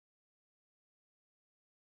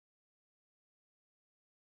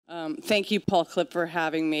Thank you, Paul Klipp, for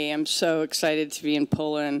having me. I'm so excited to be in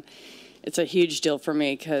Poland. It's a huge deal for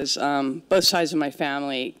me because both sides of my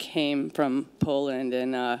family came from Poland,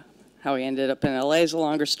 and how we ended up in LA is a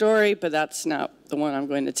longer story, but that's not the one I'm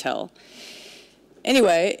going to tell.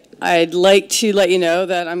 Anyway, I'd like to let you know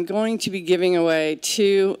that I'm going to be giving away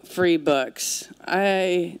 2 free books.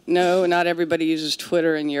 I know not everybody uses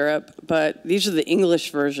Twitter in Europe, but these are the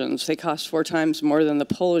English versions. They cost 4 times more than the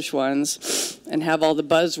Polish ones and have all the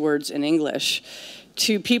buzzwords in English.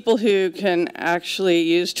 To people who can actually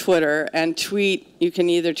use Twitter and tweet, you can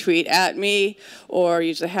either tweet at me or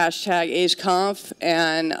use the hashtag AceConf.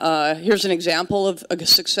 And here's an example of a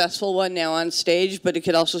successful one now on stage, but it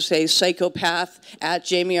could also say psychopath at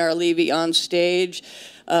Jamie R. Levy on stage,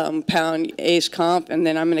 pound AceConf, and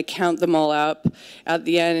then I'm going to count them all up at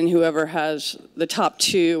the end, and whoever has the top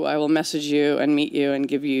 2, I will message you and meet you and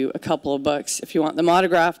give you a couple of books. If you want them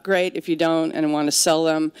autographed, great. If you don't and want to sell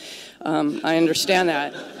them, I understand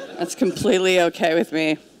that. That's completely okay with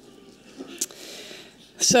me.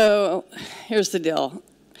 So here's the deal.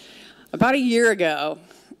 About a year ago,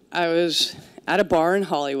 I was at a bar in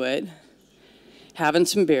Hollywood having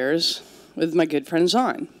some beers with my good friend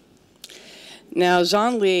Zahn. Now,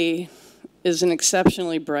 Zahn Lee is an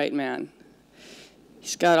exceptionally bright man.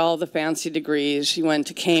 He's got all the fancy degrees. He went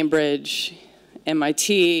to Cambridge,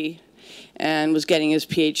 MIT, and was getting his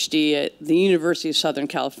PhD at the University of Southern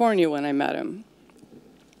California when I met him.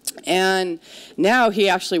 And now he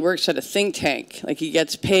actually works at a think tank. Like, he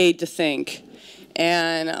gets paid to think.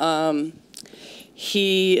 And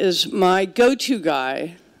he is my go-to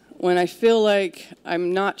guy when I feel like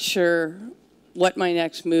I'm not sure what my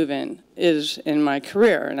next move is in my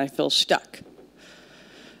career, and I feel stuck.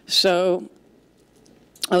 So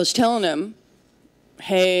I was telling him,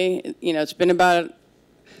 hey, you know, it's been about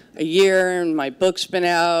a year, and my book's been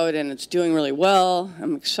out, and it's doing really well.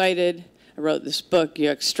 I'm excited. I wrote this book,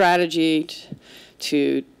 UX Strategy,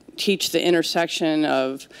 to teach the intersection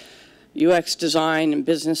of UX design and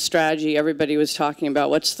business strategy. Everybody was talking about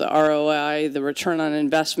what's the ROI, the return on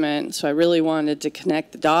investment. So I really wanted to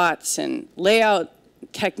connect the dots and lay out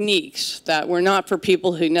techniques that were not for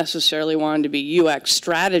people who necessarily wanted to be UX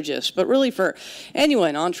strategists, but really for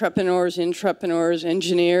anyone, entrepreneurs, intrapreneurs,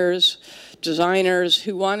 engineers, designers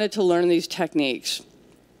who wanted to learn these techniques.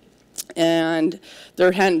 And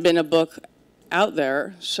there hadn't been a book out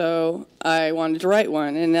there, so I wanted to write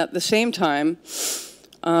one. And at the same time,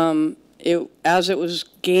 as it was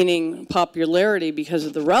gaining popularity because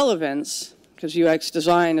of the relevance, because UX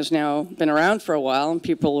design has now been around for a while and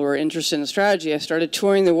people were interested in strategy, I started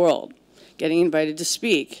touring the world, getting invited to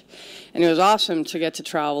speak. And it was awesome to get to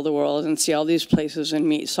travel the world and see all these places and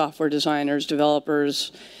meet software designers,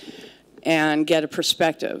 developers, and get a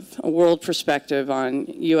perspective, a world perspective on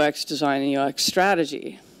UX design and UX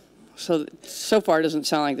strategy. So far it doesn't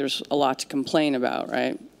sound like there's a lot to complain about,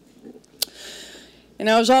 right? And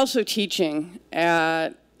I was also teaching at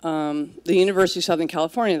the University of Southern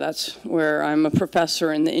California. That's where I'm a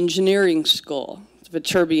professor in the engineering school, the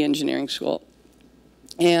Viterbi Engineering School.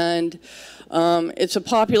 And it's a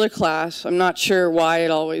popular class. I'm not sure why it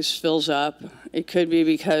always fills up. It could be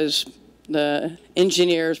because the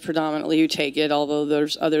engineers predominantly who take it, although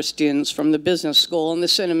there's other students from the business school and the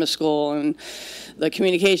cinema school and the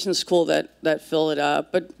communications school that fill it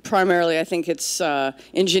up. But primarily, I think it's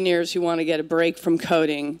engineers who want to get a break from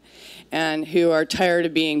coding and who are tired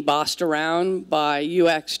of being bossed around by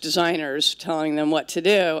UX designers telling them what to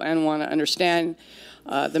do and want to understand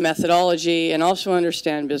the methodology and also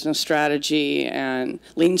understand business strategy and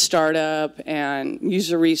lean startup and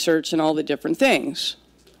user research and all the different things.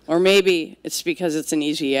 Or maybe it's because it's an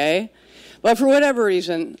easy A. But for whatever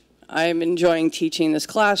reason, I'm enjoying teaching this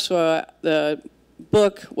class, so the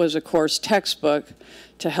book was a course textbook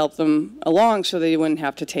to help them along so they wouldn't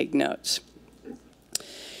have to take notes.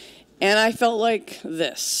 And I felt like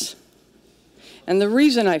this. And the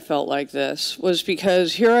reason I felt like this was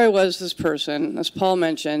because here I was, this person, as Paul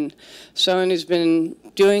mentioned, someone who's been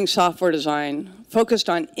doing software design, focused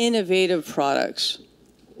on innovative products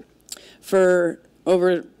for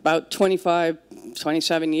over about 25,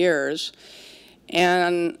 27 years.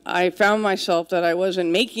 And I found myself that I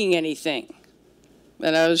wasn't making anything,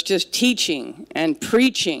 that I was just teaching and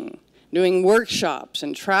preaching, doing workshops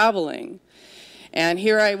and traveling. And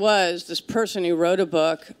here I was, this person who wrote a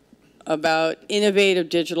book about innovative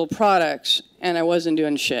digital products, and I wasn't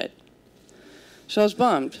doing shit. So I was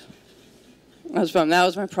bummed. That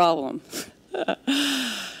was my problem.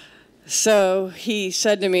 So he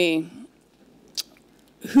said to me,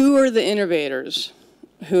 who are the innovators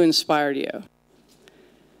who inspired you?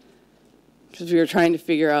 because we were trying to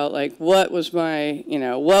figure out, like, what was my,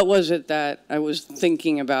 what was it that I was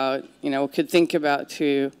thinking about, could think about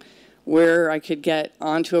to where I could get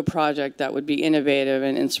onto a project that would be innovative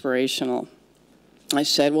and inspirational. I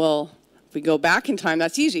said, well, if we go back in time,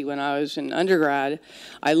 that's easy. When I was in undergrad,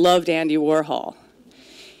 I loved Andy Warhol.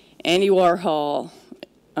 Andy Warhol,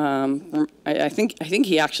 I think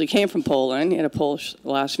he actually came from Poland. He had a Polish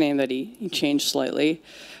last name that he changed slightly.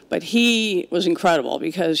 But he was incredible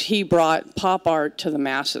because he brought pop art to the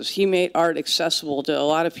masses. He made art accessible to a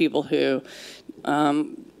lot of people who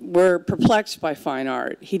were perplexed by fine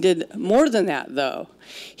art. He did more than that, though.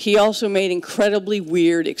 He also made incredibly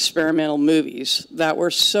weird experimental movies that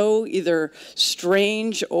were so either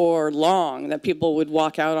strange or long that people would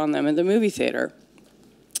walk out on them in the movie theater.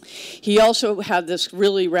 He also had this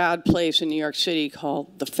really rad place in New York City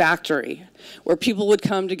called The Factory, where people would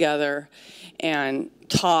come together and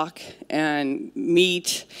talk and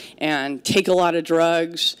meet and take a lot of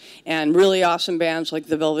drugs, and really awesome bands like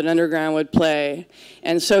the Velvet Underground would play.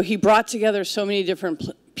 And so he brought together so many different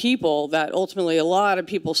people that ultimately a lot of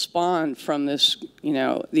people spawned from this,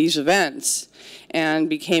 these events and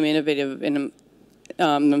became innovative in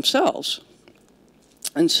themselves.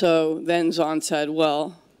 And so then Zahn said,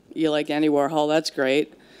 well, you like Andy Warhol, that's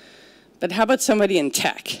great, but how about somebody in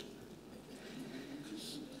tech?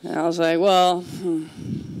 And I was like, well,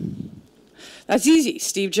 that's easy,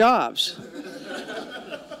 Steve Jobs.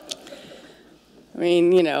 I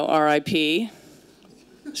mean, R.I.P.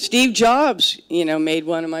 Steve Jobs, made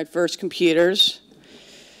one of my first computers.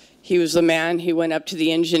 He was the man who went up to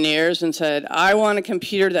the engineers and said, I want a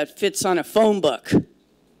computer that fits on a phone book.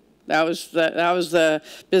 That was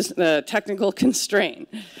the technical constraint.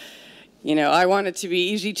 I want it to be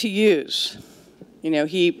easy to use.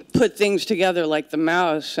 He put things together like the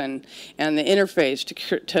mouse and the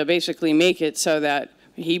interface to basically make it so that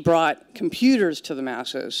he brought computers to the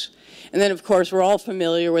masses. And then, of course, we're all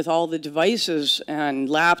familiar with all the devices and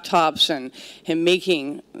laptops and him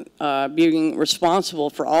being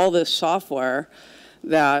responsible for all this software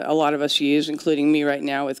that a lot of us use, including me right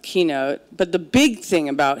now with Keynote. But the big thing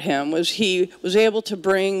about him was he was able to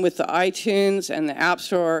bring, with the iTunes and the App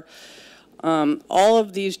Store, all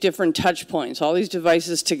of these different touch points, all these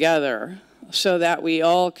devices together, so that we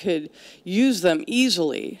all could use them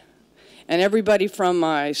easily. And everybody from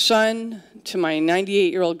my son to my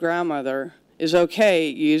 98-year-old grandmother is okay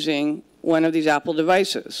using one of these Apple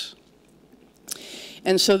devices.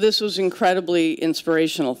 And so this was incredibly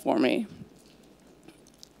inspirational for me.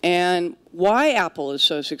 And why Apple is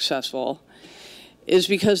so successful is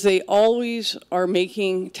because they always are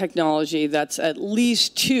making technology that's at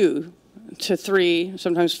least 2 to 3,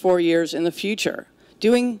 sometimes 4 years in the future,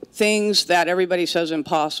 doing things that everybody says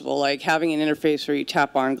impossible, like having an interface where you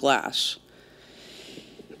tap on glass.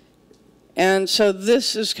 And so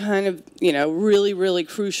this is kind of, really, really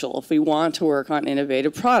crucial. If we want to work on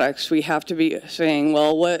innovative products, we have to be saying,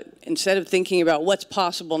 well, instead of thinking about what's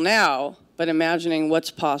possible now, but imagining what's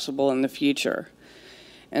possible in the future.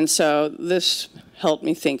 And so this helped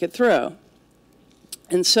me think it through.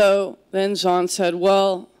 And so then Zahn said,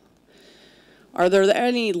 well, are there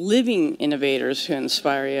any living innovators who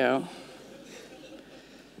inspire you?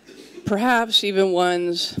 Perhaps even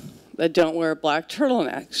ones that don't wear black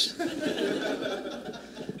turtlenecks.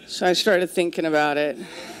 So I started thinking about it,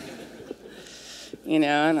 and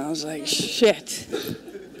I was like, shit,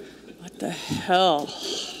 what the hell?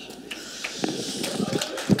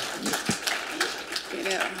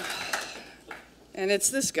 And it's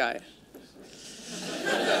this guy.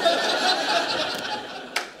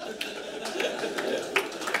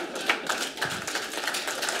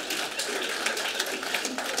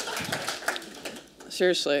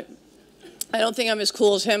 Seriously. I don't think I'm as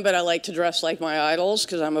cool as him, but I like to dress like my idols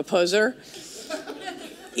because I'm a poser.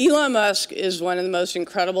 Elon Musk is one of the most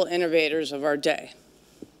incredible innovators of our day.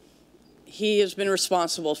 He has been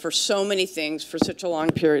responsible for so many things for such a long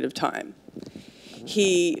period of time.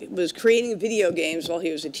 He was creating video games while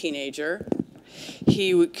he was a teenager.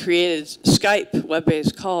 He created Skype,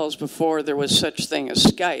 web-based calls, before there was such thing as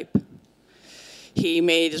Skype. He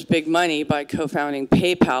made his big money by co-founding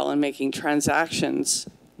PayPal and making transactions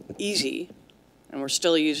easy, and we're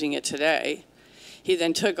still using it today. He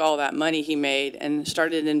then took all that money he made and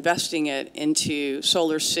started investing it into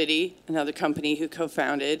Solar City, another company who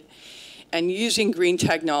co-founded, and using green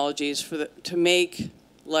technologies to make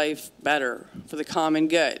life better for the common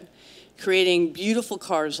good, creating beautiful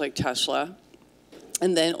cars like Tesla,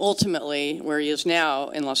 and then ultimately, where he is now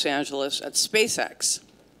in Los Angeles at SpaceX.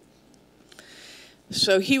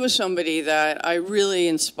 So he was somebody that I really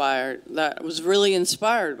was really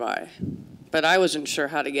inspired by. but I wasn't sure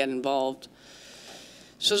how to get involved.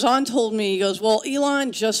 So Zahn told me, he goes, well,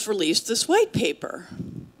 Elon just released this white paper.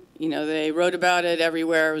 You know, they wrote about it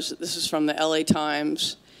everywhere. This is from the LA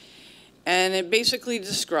Times. And it basically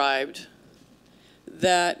described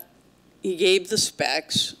that he gave the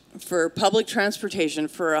specs for public transportation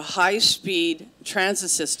for a high-speed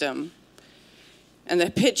transit system. And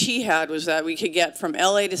the pitch he had was that we could get from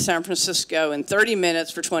LA to San Francisco in 30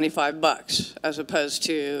 minutes for 25 bucks, as opposed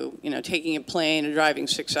to, you know, taking a plane and driving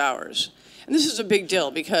 6 hours. And this is a big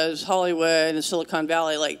deal because Hollywood and Silicon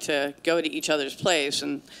Valley like to go to each other's place,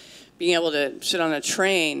 and being able to sit on a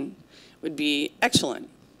train would be excellent.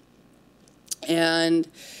 And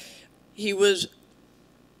he was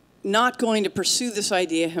not going to pursue this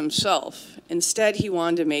idea himself. Instead, he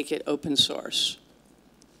wanted to make it open source.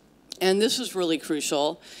 And this is really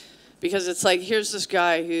crucial because it's like, here's this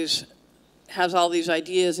guy has all these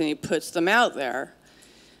ideas and he puts them out there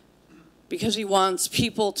because he wants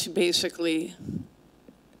people to basically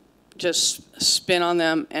just spin on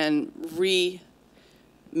them and remix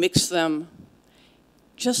them,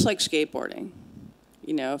 just like skateboarding.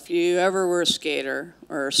 You know, if you ever were a skater,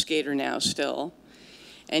 or a skater now still,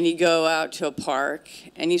 and you go out to a park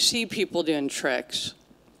and you see people doing tricks,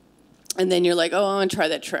 and then you're like, oh, I want to try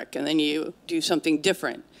that trick, and then you do something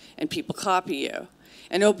different, and people copy you.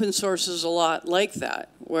 And open source is a lot like that,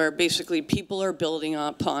 where basically people are building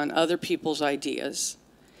upon other people's ideas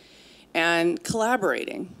and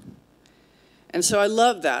collaborating. And so I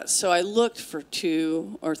love that. So I looked for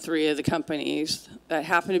 2 or 3 of the companies that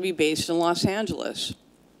happened to be based in Los Angeles.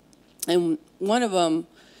 And one of them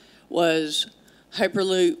was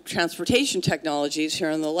Hyperloop Transportation Technologies here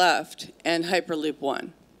on the left, and Hyperloop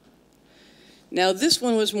One. Now this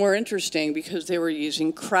one was more interesting because they were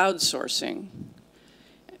using crowdsourcing,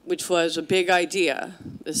 which was a big idea.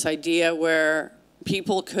 This idea where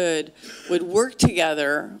people would work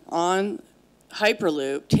together on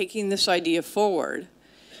Hyperloop, taking this idea forward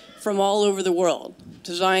from all over the world.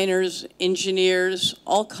 Designers, engineers,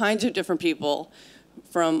 all kinds of different people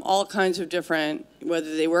from all kinds of different,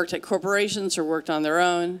 whether they worked at corporations or worked on their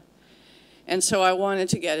own. And so I wanted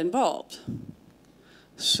to get involved.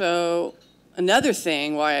 So another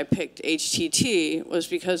thing why I picked HTT was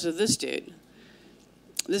because of this dude.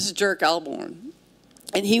 This is Dirk Alborn.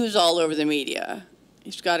 And he was all over the media.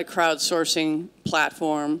 He's got a crowdsourcing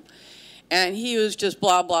platform. And he was just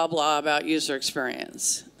blah, blah, blah about user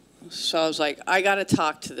experience. So I was like, I got to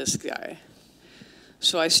talk to this guy.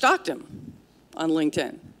 So I stalked him on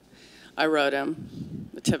LinkedIn. I wrote him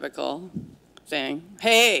the typical thing.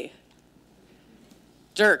 Hey,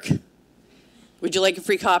 Dirk, would you like a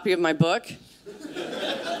free copy of my book?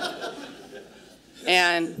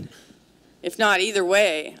 And if not, either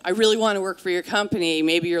way, I really want to work for your company.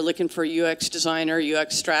 Maybe you're looking for a UX designer,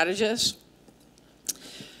 UX strategist.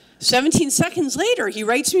 17 seconds later, he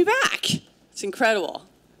writes me back. It's incredible.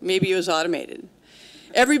 Maybe it was automated.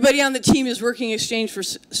 Everybody on the team is working exchange for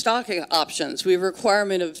stock options. We have a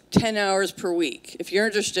requirement of 10 hours per week. If you're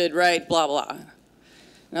interested, write blah, blah.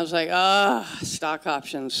 And I was like, stock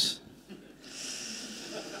options.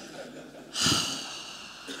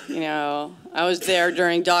 You know, I was there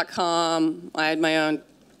during .com. I had my own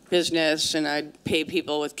business, and I'd pay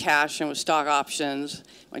people with cash and with stock options.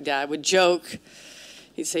 My dad would joke.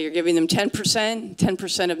 He'd say, you're giving them 10%?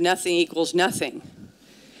 10% of nothing equals nothing.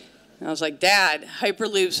 And I was like, Dad,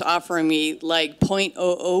 Hyperloop's offering me like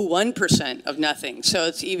 0.001% of nothing. So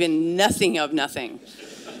it's even nothing of nothing.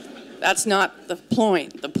 That's not the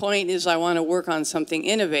point. The point is I want to work on something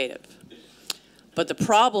innovative. But the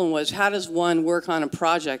problem was, how does one work on a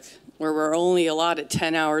project where we're only allotted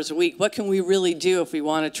 10 hours a week? What can we really do if we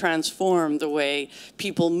want to transform the way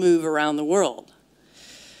people move around the world?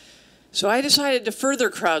 So I decided to further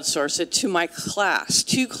crowdsource it to my class,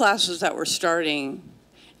 2 classes that were starting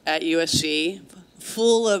at USC,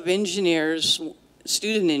 full of engineers,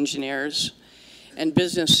 student engineers, and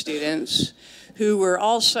business students who were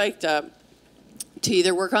all psyched up to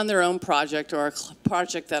either work on their own project or a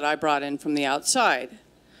project that I brought in from the outside.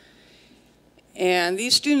 And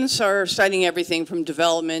these students are studying everything from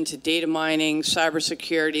development to data mining,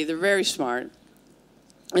 cybersecurity. They're very smart.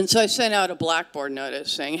 And so I sent out a Blackboard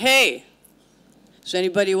notice saying, hey, does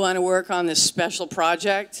anybody want to work on this special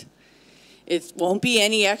project? It won't be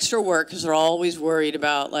any extra work because they're always worried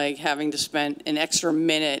about like having to spend an extra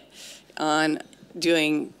minute on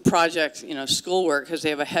doing projects, you know, schoolwork because they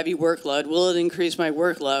have a heavy workload. Will it increase my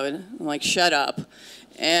workload? I'm like, shut up.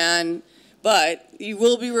 But you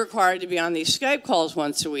will be required to be on these Skype calls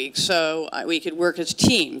once a week, so we could work as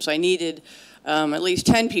teams. I needed at least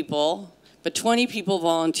 10 people, But 20 people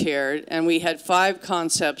volunteered, and we had 5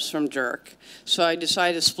 concepts from Dirk. So I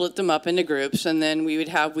decided to split them up into groups, and then we would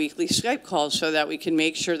have weekly Skype calls so that we could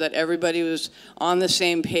make sure that everybody was on the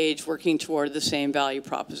same page, working toward the same value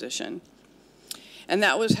proposition. And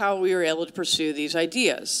that was how we were able to pursue these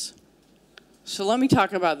ideas. So let me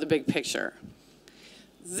talk about the big picture.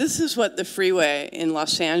 This is what the freeway in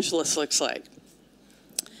Los Angeles looks like.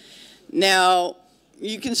 Now,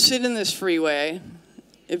 you can sit in this freeway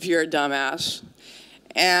if you're a dumbass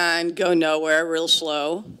and go nowhere real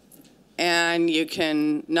slow, and you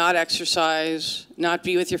can not exercise, not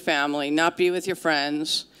be with your family, not be with your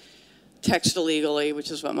friends, text illegally,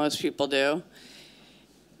 which is what most people do.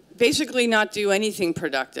 Basically not do anything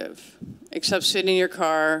productive except sit in your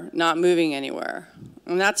car, not moving anywhere.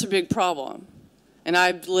 And that's a big problem. And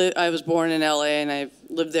I was born in LA, and I've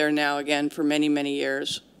lived there now again for many, many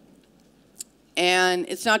years. And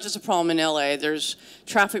it's not just a problem in LA, there's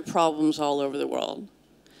traffic problems all over the world.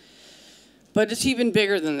 But it's even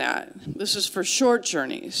bigger than that. This is for short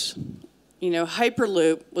journeys. You know,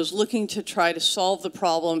 Hyperloop was looking to try to solve the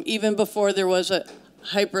problem even before there was a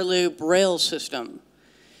Hyperloop rail system.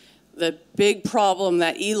 The big problem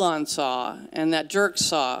that Elon saw, and that Dirk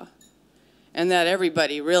saw, and that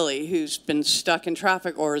everybody really who's been stuck in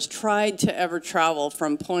traffic or has tried to ever travel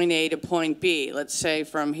from point A to point B, let's say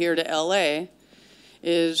from here to LA,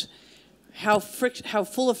 is how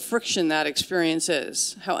full of friction that experience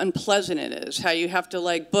is, how unpleasant it is, how you have to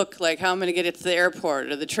like book like how I'm going to get it to the airport,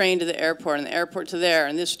 or the train to the airport, and the airport to there,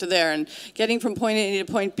 and this to there, and getting from point A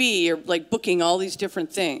to point B, you're like booking all these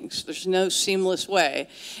different things. There's no seamless way.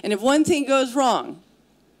 And if one thing goes wrong,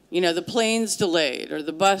 you know, the plane's delayed, or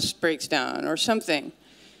the bus breaks down, or something,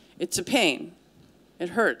 it's a pain. It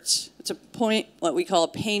hurts. It's a point, what we call a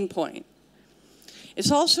pain point.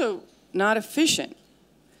 It's also not efficient.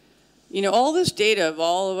 You know, all this data of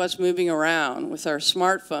all of us moving around with our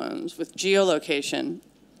smartphones, with geolocation,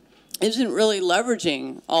 isn't really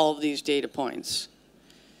leveraging all of these data points.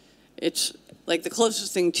 It's like the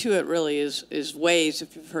closest thing to it really is Waze,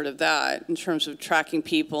 if you've heard of that, in terms of tracking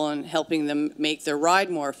people and helping them make their ride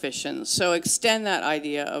more efficient. So extend that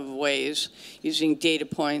idea of Waze using data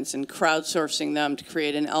points and crowdsourcing them to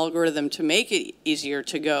create an algorithm to make it easier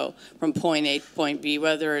to go from point A to point B,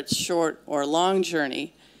 whether it's short or long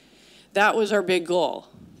journey. That was our big goal.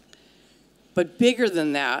 But bigger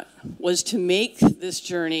than that was to make this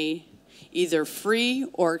journey either free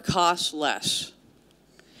or cost less.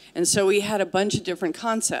 And so we had a bunch of different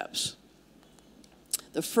concepts.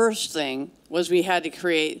 The first thing was we had to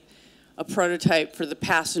create a prototype for the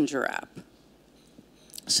passenger app.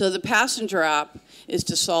 So the passenger app is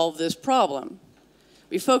to solve this problem.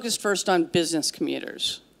 We focused first on business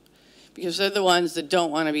commuters, because they're the ones that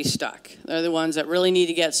don't want to be stuck. They're the ones that really need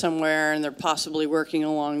to get somewhere, and they're possibly working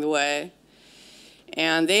along the way.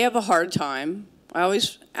 And they have a hard time. I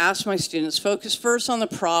always ask my students, focus first on the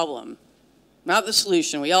problem, not the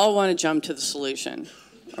solution. We all want to jump to the solution,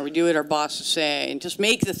 or we do what our bosses say, and just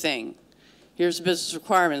make the thing. Here's the business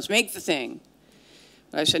requirements, make the thing.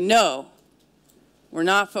 But I said, no, we're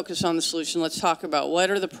not focused on the solution. Let's talk about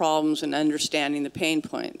what are the problems and understanding the pain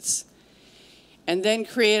points. And then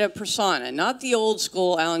create a persona, not the old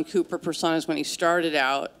school Alan Cooper personas when he started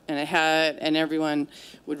out, and everyone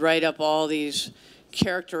would write up all these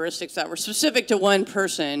characteristics that were specific to one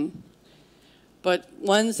person, but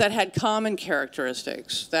ones that had common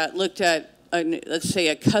characteristics, that looked at, let's say,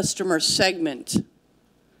 a customer segment.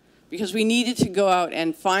 Because we needed to go out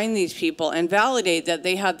and find these people and validate that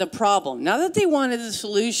they had the problem. Not that they wanted the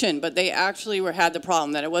solution, but they actually had the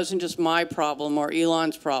problem, that it wasn't just my problem or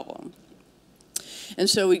Elon's problem. And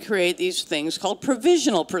so we create these things called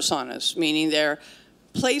provisional personas, meaning they're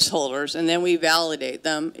placeholders, and then we validate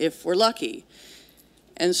them if we're lucky.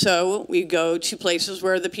 And so we go to places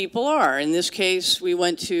where the people are. In this case, we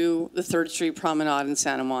went to the 3rd Street Promenade in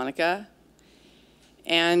Santa Monica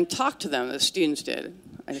and talked to them, the students did.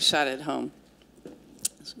 I just sat at home.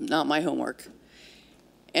 It's not my homework.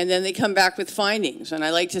 And then they come back with findings, and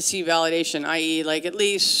I like to see validation, i.e. like at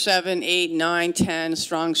least 7, 8, 9, 10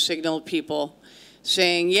 strong signal people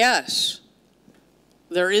saying, yes,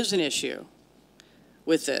 there is an issue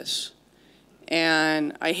with this.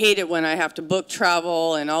 And I hate it when I have to book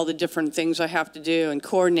travel and all the different things I have to do and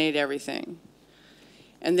coordinate everything.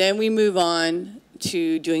 And then we move on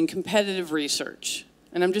to doing competitive research.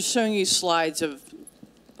 And I'm just showing you slides of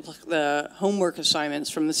the homework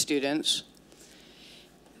assignments from the students.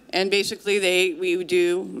 And basically we would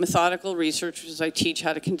do methodical research, which is I teach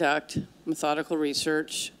how to conduct methodical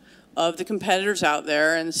research of the competitors out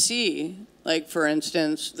there and see, like for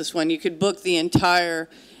instance, this one, you could book the entire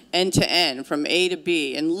end to end, from A to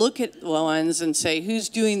B, and look at ones and say, who's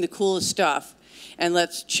doing the coolest stuff? And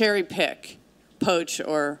let's cherry pick, poach,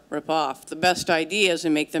 or rip off the best ideas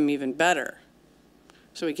and make them even better,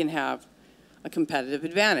 so we can have a competitive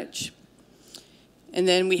advantage. And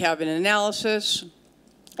then we have an analysis,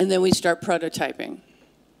 and then we start prototyping.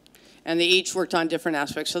 And they each worked on different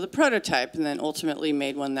aspects of the prototype, and then ultimately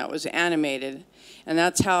made one that was animated. And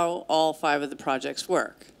that's how all 5 of the projects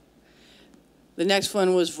work. The next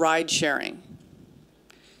one was ride sharing.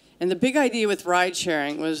 And the big idea with ride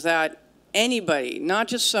sharing was that anybody, not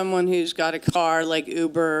just someone who's got a car like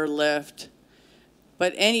Uber or Lyft,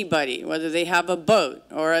 but anybody, whether they have a boat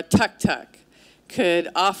or a tuk-tuk, could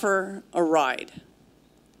offer a ride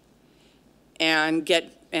and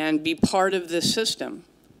be part of this system.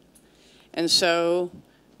 And so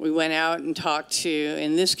we went out and talked to,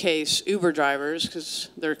 in this case, Uber drivers, because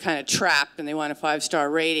they're kind of trapped and they want a 5-star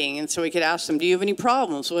rating. And so we could ask them, do you have any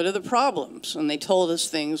problems? What are the problems? And they told us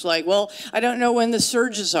things like, well, I don't know when the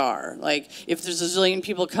surges are. Like, if there's a zillion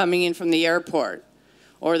people coming in from the airport,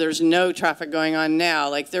 or there's no traffic going on now.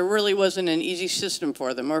 Like, there really wasn't an easy system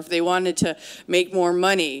for them. Or if they wanted to make more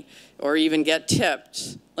money or even get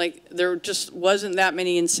tipped, like, there just wasn't that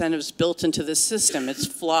many incentives built into the system. It's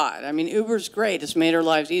flawed. I mean, Uber's great. It's made our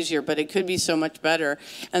lives easier, but it could be so much better.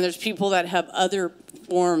 And there's people that have other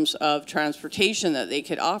forms of transportation that they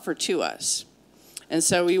could offer to us. And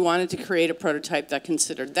so we wanted to create a prototype that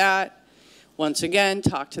considered that. Once again,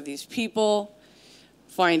 talk to these people,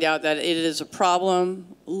 find out that it is a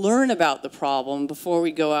problem, learn about the problem before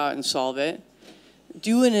we go out and solve it,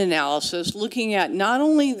 do an analysis looking at not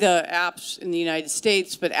only the apps in the United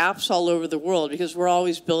States, but apps all over the world, because we're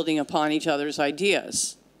always building upon each other's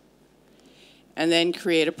ideas, and then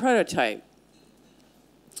create a prototype.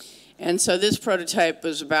 And so this prototype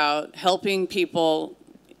was about helping people.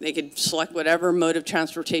 They could select whatever mode of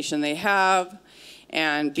transportation they have,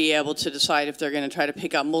 and be able to decide if they're going to try to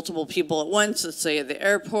pick up multiple people at once, let's say at the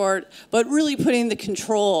airport, but really putting the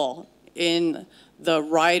control in the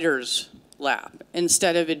rider's lap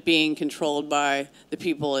instead of it being controlled by the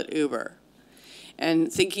people at Uber,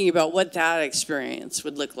 and thinking about what that experience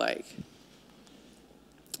would look like.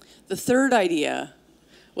 The third idea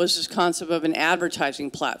was this concept of an advertising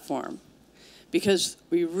platform, because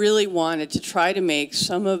we really wanted to try to make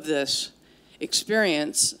some of this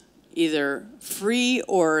experience either free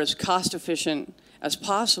or as cost efficient as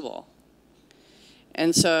possible.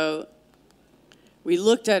 And so we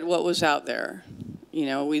looked at what was out there. You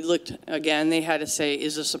know, we looked, again, they had to say,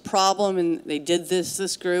 is this a problem? And they did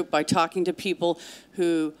this group, by talking to people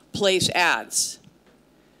who place ads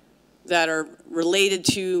that are related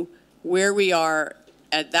to where we are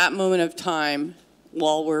at that moment of time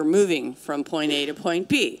while we're moving from point A to point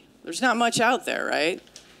B. There's not much out there, right?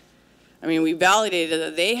 I mean, we validated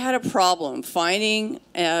that they had a problem finding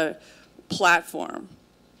a platform.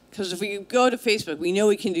 Because if we go to Facebook, we know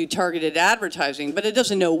we can do targeted advertising, but it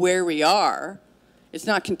doesn't know where we are. It's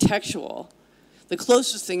not contextual. The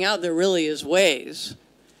closest thing out there really is Waze,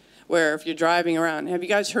 where if you're driving around. Have you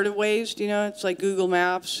guys heard of Waze? Do you know? It's like Google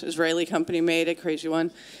Maps. Israeli company made it, crazy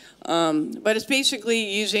one. But it's basically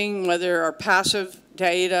using whether our passive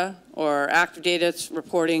data or active data, it's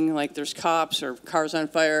reporting like there's cops or cars on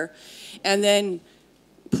fire, and then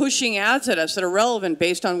pushing ads at us that are relevant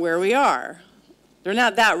based on where we are. They're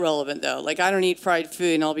not that relevant, though. Like, I don't eat fried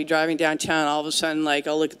food, and I'll be driving downtown, all of a sudden, like,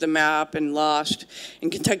 I'll look at the map and Lost,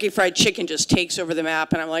 and Kentucky Fried Chicken just takes over the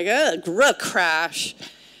map, and I'm like, ugh, crash.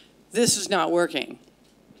 This is not working.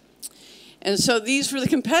 And so these were the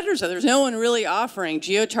competitors. There's no one really offering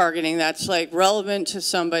geo-targeting that's, like, relevant to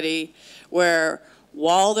somebody where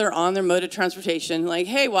while they're on their mode of transportation, like,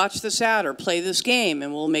 hey, watch this ad or play this game,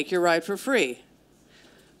 and we'll make your ride for free.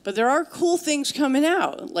 But there are cool things coming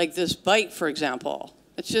out, like this bike, for example.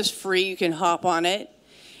 It's just free. You can hop on it,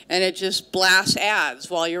 and it just blasts ads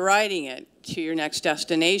while you're riding it to your next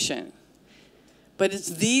destination. But it's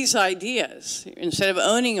these ideas. Instead of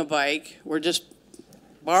owning a bike, we're just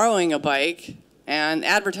borrowing a bike, and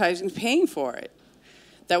advertising's paying for it,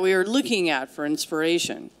 that we are looking at for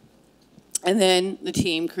inspiration. And then the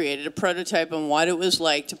team created a prototype on what it was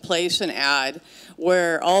like to place an ad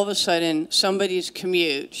where all of a sudden somebody's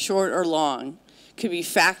commute, short or long, could be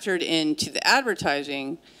factored into the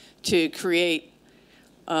advertising to create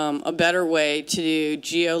a better way to do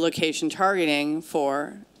geolocation targeting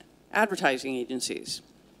for advertising agencies.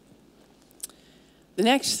 The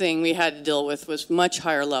next thing we had to deal with was much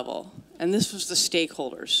higher level, and this was the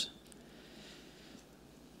stakeholders.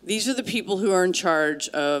 These are the people who are in charge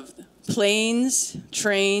of planes,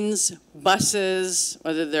 trains, buses,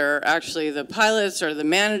 whether they're actually the pilots or the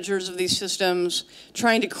managers of these systems,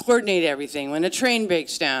 trying to coordinate everything when a train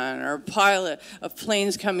breaks down or a pilot of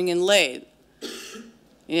planes coming in late.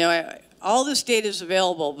 You know, all this data is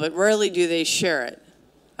available, but rarely do they share it.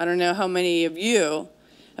 I don't know how many of you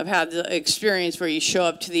have had the experience where you show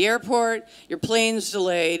up to the airport, your plane's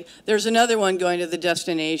delayed, there's another one going to the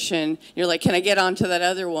destination, you're like, can I get onto that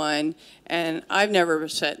other one? And I've never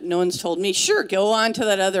said, no one's told me, sure, go on to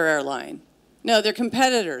that other airline. No, they're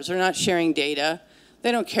competitors, they're not sharing data.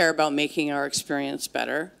 They don't care about making our experience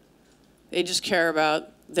better. They just care about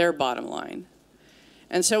their bottom line.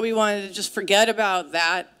 And so we wanted to just forget about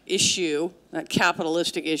that issue, that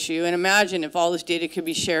capitalistic issue, and imagine if all this data could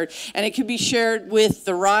be shared, and it could be shared with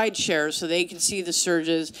the ride shares so they could see the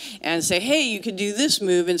surges and say, hey, you could do this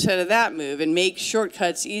move instead of that move, and make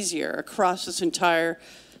shortcuts easier across this entire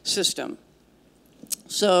system.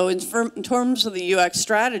 So in terms of the UX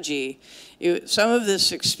strategy, some of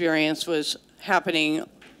this experience was happening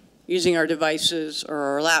using our devices or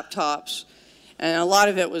our laptops, and a lot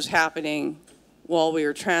of it was happening while we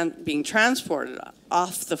were being transported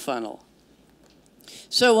off the funnel.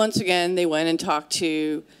 So once again, they went and talked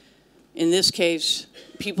to, in this case,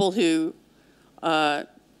 people who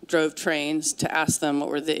drove trains to ask them what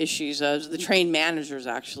were the issues of, the train managers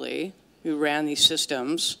actually, who ran these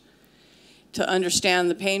systems, to understand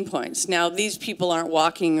the pain points. Now, these people aren't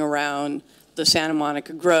walking around the Santa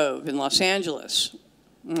Monica Grove in Los Angeles.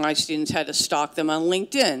 My students had to stalk them on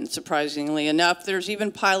LinkedIn. Surprisingly enough, there's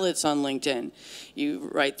even pilots on LinkedIn.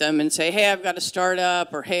 You write them and say, hey, I've got a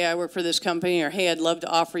startup, or hey, I work for this company, or hey, I'd love to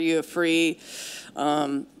offer you a free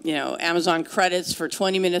Amazon credits for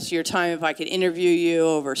 20 minutes of your time if I could interview you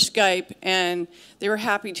over Skype. And they were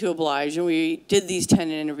happy to oblige. And we did these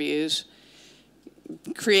 10 interviews,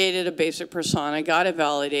 created a basic persona, got it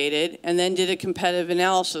validated, and then did a competitive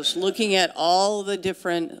analysis, looking at all the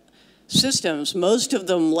different systems, most of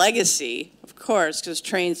them legacy, of course, because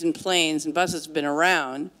trains and planes and buses have been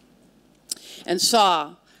around, and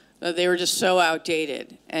saw that they were just so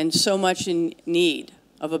outdated and so much in need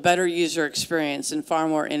of a better user experience and far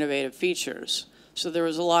more innovative features. So there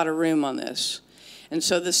was a lot of room on this. And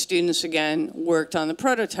so the students, again, worked on the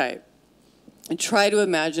prototype and tried to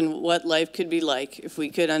imagine what life could be like if we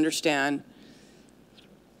could understand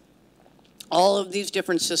all of these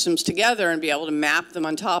different systems together and be able to map them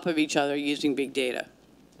on top of each other using big data.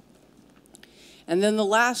 And then the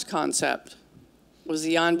last concept was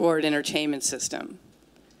the onboard entertainment system.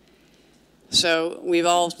 So we've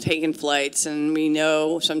all taken flights, and we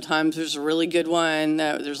know sometimes there's a really good one,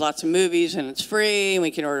 there's lots of movies and it's free and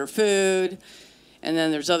we can order food. And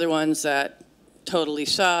then there's other ones that totally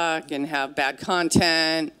suck and have bad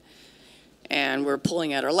content, and we're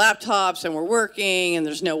pulling out our laptops and we're working and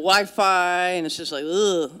there's no Wi-Fi, and it's just like,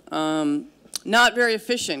 ugh. Not very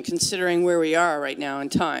efficient considering where we are right now in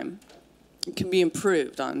time. It can be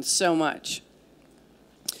improved on so much.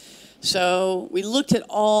 So we looked at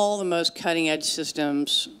all the most cutting edge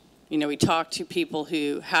systems. You know, we talked to people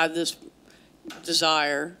who had this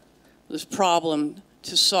desire, this problem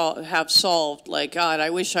to have solved, like, God, I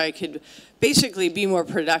wish I could basically be more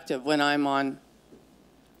productive when I'm on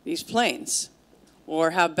these planes, or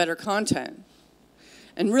have better content.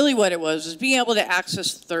 And really what it was being able to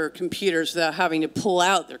access their computers without having to pull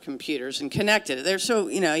out their computers and connect it. They're so,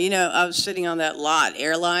 I was sitting on that lot,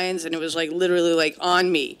 airlines, and it was like literally like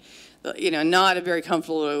on me, not a very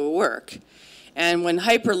comfortable way to work. And when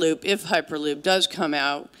Hyperloop, if Hyperloop does come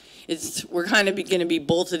out, we're kind of going to be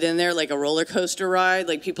bolted in there like a roller coaster ride.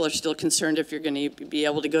 Like, people are still concerned if you're going to be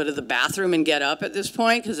able to go to the bathroom and get up at this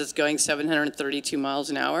point because it's going 732 miles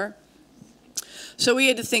an hour. So we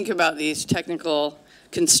had to think about these technical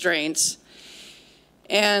constraints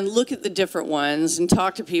and look at the different ones and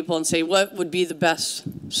talk to people and say, what would be the best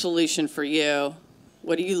solution for you?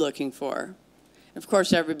 What are you looking for? Of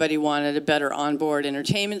course, everybody wanted a better onboard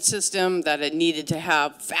entertainment system, that it needed to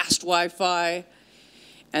have fast Wi-Fi,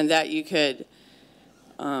 and that you could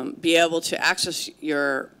be able to access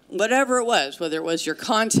your, whatever it was, whether it was your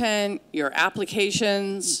content, your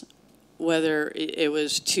applications, whether it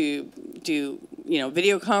was to do,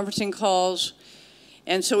 video conferencing calls.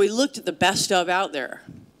 And so we looked at the best of out there,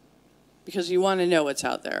 because you want to know what's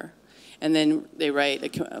out there. And then they write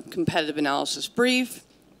a competitive analysis brief,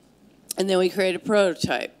 and then we create a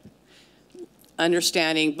prototype,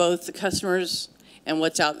 understanding both the customers and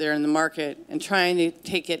what's out there in the market, and trying to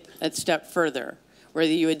take it a step further, where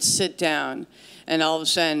you would sit down and all of a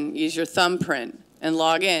sudden use your thumbprint and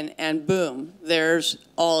log in, and boom, there's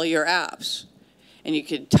all your apps. And you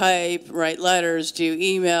could type, write letters, do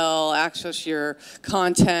email, access your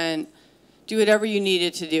content, do whatever you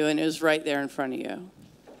needed to do, and it was right there in front of you.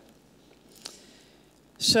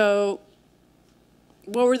 So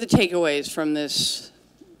what were the takeaways from this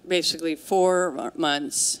basically 4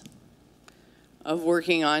 months of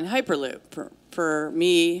working on Hyperloop for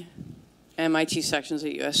me and my T sections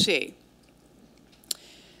at USC?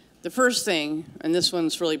 The first thing, and this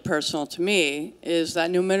one's really personal to me, is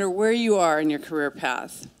that no matter where you are in your career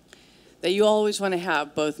path, that you always want to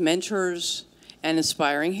have both mentors and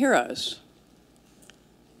inspiring heroes,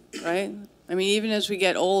 right? I mean, even as we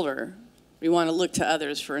get older, we want to look to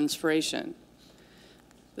others for inspiration.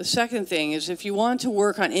 The second thing is if you want to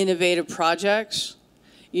work on innovative projects,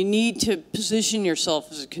 you need to position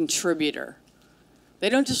yourself as a contributor. They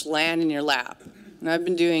don't just land in your lap. And I've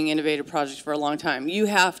been doing innovative projects for a long time. You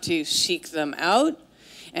have to seek them out,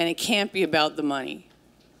 and it can't be about the money.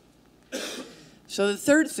 So the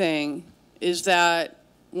third thing is that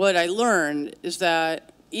what I learned is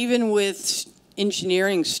that even with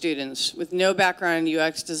engineering students with no background in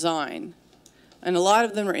UX design, and a lot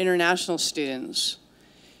of them are international students,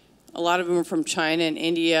 a lot of them are from China and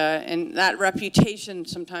India, and that reputation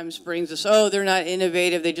sometimes brings us, oh, they're not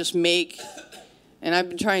innovative, they just make. And I've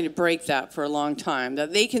been trying to break that for a long time,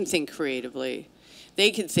 that they can think creatively. They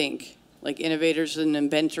can think like innovators and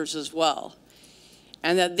inventors as well.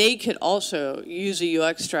 And that they could also use a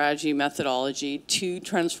UX strategy methodology to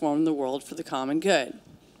transform the world for the common good.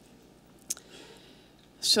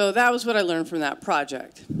 So that was what I learned from that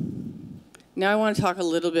project. Now I want to talk a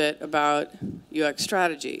little bit about UX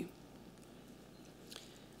strategy.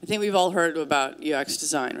 I think we've all heard about UX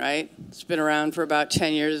design, right? It's been around for about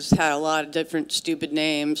 10 years. It's had a lot of different stupid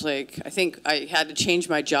names. Like, I think I had to change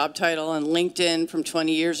my job title on LinkedIn from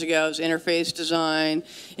 20 years ago. It was interface design,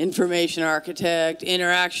 information architect,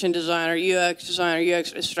 interaction designer, UX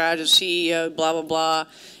strategist, CEO, blah, blah, blah.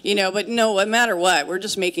 You know, but no matter what, we're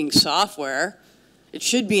just making software. It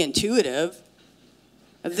should be intuitive.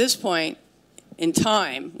 At this point in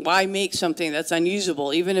time, why make something that's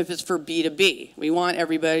unusable, even if it's for B2B? We want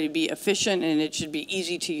everybody to be efficient, and it should be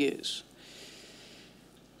easy to use.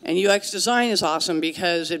 And UX design is awesome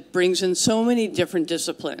because it brings in so many different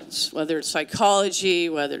disciplines, whether it's psychology,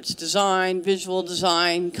 whether it's design, visual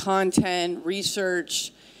design, content,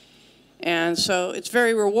 research. And so it's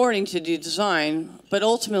very rewarding to do design, but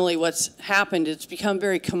ultimately what's happened, it's become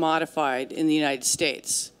very commodified in the United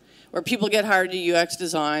States, where people get hired to do UX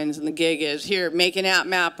designs, and the gig is, here, make an app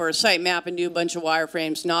map or a site map and do a bunch of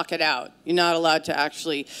wireframes, knock it out. You're not allowed to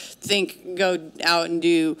actually think, go out and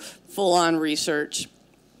do full-on research.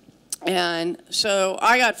 And so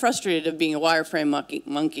I got frustrated of being a wireframe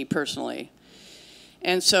monkey personally.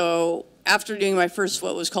 And so after doing my first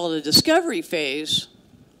what was called a discovery phase,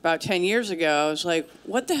 about 10 years ago, I was like,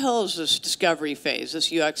 what the hell is this discovery phase,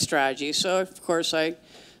 this UX strategy? So of course I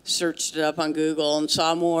searched it up on Google and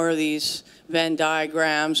saw more of these Venn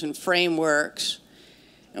diagrams and frameworks.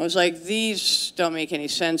 And I was like, these don't make any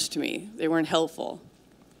sense to me. They weren't helpful.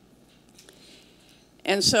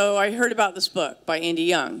 And so I heard about this book by Andy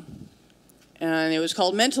Young, and it was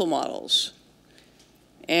called Mental Models.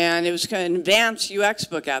 And it was kind of an advanced UX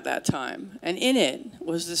book at that time. And in it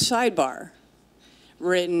was this sidebar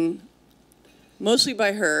written mostly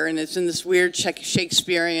by her, and it's in this weird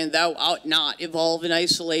Shakespearean, thou art not evolve in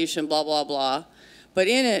isolation, blah, blah, blah. But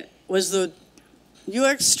in it was the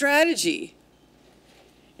UX strategy.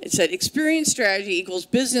 It said experience strategy equals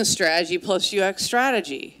business strategy plus UX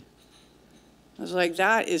strategy. I was like,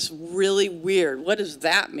 that is really weird. What does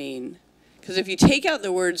that mean? Because if you take out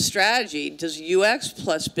the word strategy, does UX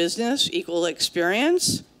plus business equal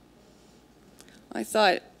experience? I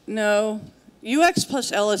thought, no. UX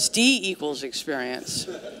plus LSD equals experience.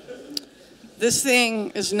 This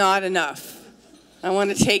thing is not enough. I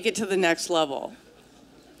want to take it to the next level.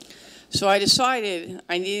 So I decided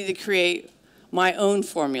I needed to create my own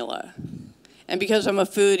formula. And because I'm a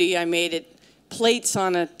foodie, I made it plates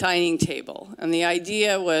on a dining table. And the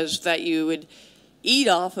idea was that you would eat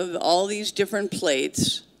off of all these different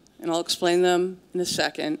plates, and I'll explain them in a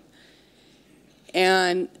second.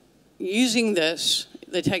 And using this,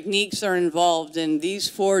 the techniques are involved in these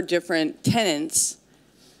 4 different tenets,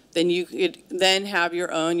 then you could then have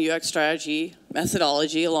your own UX strategy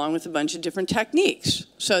methodology along with a bunch of different techniques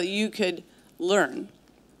so you could learn.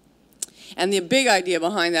 And the big idea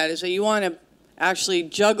behind that is that you want to actually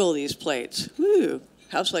juggle these plates. Woo,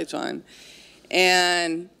 house lights on.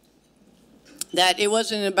 And that it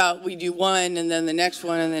wasn't about we do one and then the next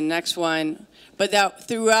one and then the next one, but that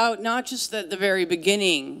throughout, not just at the very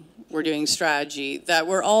beginning, we're doing strategy, that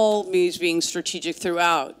we're always being strategic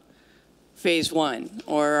throughout phase 1,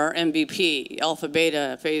 or our MVP, alpha,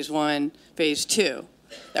 beta, phase 1, phase 2.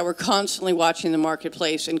 that we're constantly watching the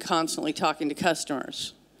marketplace and constantly talking to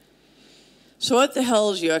customers. So what the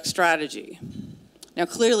hell is UX strategy? Now,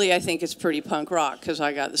 clearly, I think it's pretty punk rock because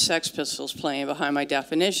I got the Sex Pistols playing behind my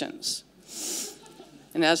definitions.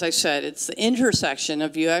 And as I said, it's the intersection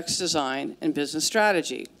of UX design and business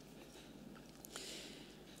strategy.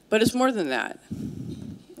 But it's more than that.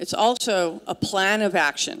 It's also a plan of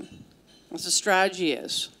action, as a strategy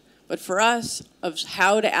is. But for us, of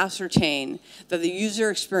how to ascertain that the user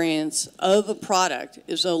experience of a product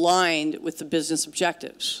is aligned with the business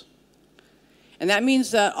objectives. And that means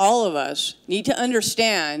that all of us need to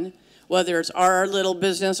understand, whether it's our little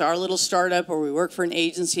business, our little startup, or we work for an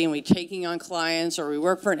agency and we're taking on clients, or we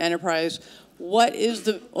work for an enterprise, what is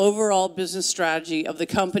the overall business strategy of the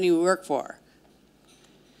company we work for?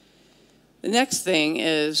 The next thing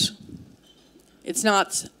is, it's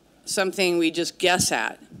not something we just guess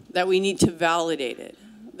at, that we need to validate it,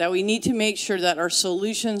 that we need to make sure that our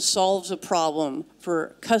solution solves a problem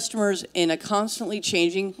for customers in a constantly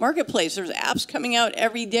changing marketplace. There's apps coming out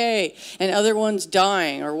every day and other ones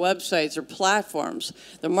dying, or websites or platforms.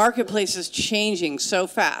 The marketplace is changing so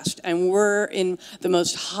fast, and we're in the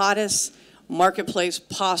most hottest marketplace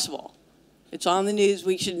possible. It's on the news,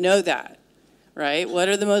 we should know that, right? What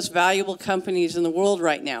are the most valuable companies in the world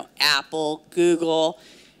right now? Apple, Google.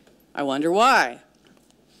 I wonder why.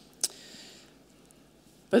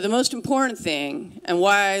 But the most important thing, and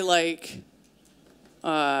why I like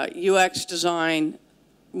UX design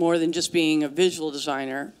more than just being a visual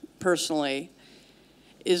designer, personally,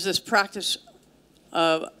 is this practice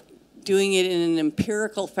of doing it in an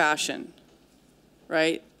empirical fashion,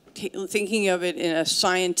 right? Thinking of it in a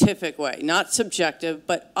scientific way, not subjective,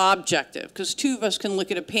 but objective. Because two of us can look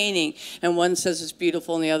at a painting, and one says it's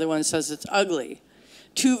beautiful, and the other one says it's ugly.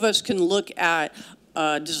 Two of us can look at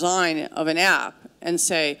a design of an app and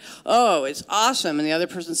say, oh, it's awesome, and the other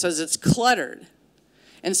person says it's cluttered.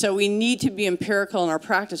 And so we need to be empirical in our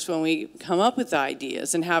practice when we come up with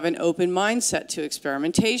ideas and have an open mindset to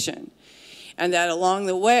experimentation. And that along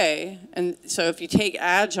the way, and so if you take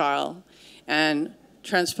Agile and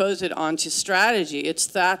transpose it onto strategy,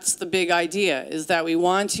 that's the big idea, is that we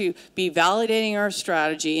want to be validating our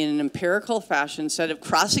strategy in an empirical fashion instead of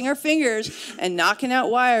crossing our fingers and knocking out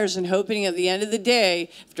wires and hoping at the end of the day,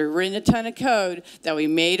 after we've written a ton of code, that we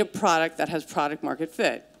made a product that has product market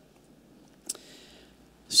fit.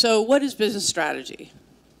 So what is business strategy?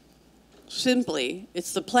 Simply,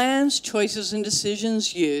 it's the plans, choices, and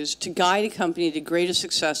decisions used to guide a company to greater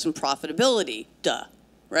success and profitability. Duh,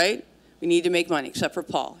 right? We need to make money, except for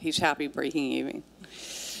Paul. He's happy breaking even.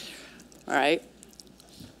 All right?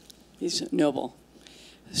 He's noble.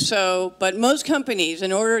 So, but most companies,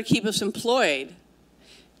 in order to keep us employed,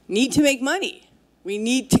 need to make money. We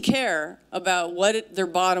need to care about what their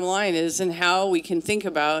bottom line is and how we can think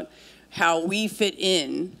about how we fit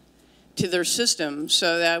in to their system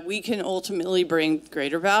so that we can ultimately bring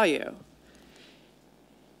greater value.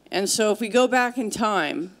 And so if we go back in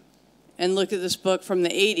time and look at this book from the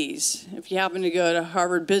 80s. If you happen to go to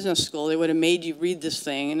Harvard Business School, they would have made you read this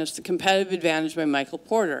thing, and it's The Competitive Advantage by Michael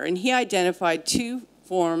Porter. And he identified two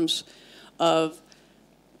forms of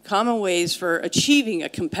common ways for achieving a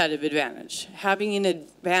competitive advantage, having an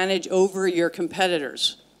advantage over your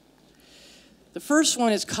competitors. The first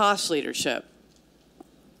one is cost leadership.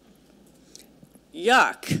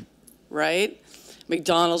 Yuck, right?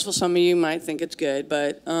 McDonald's, well, some of you might think it's good,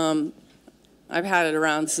 but I've had it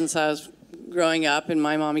around since I was growing up, and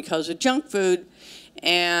my mommy calls it junk food.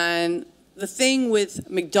 And the thing with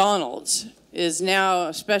McDonald's is now,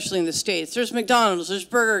 especially in the States, there's McDonald's, there's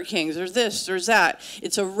Burger Kings, there's this, there's that.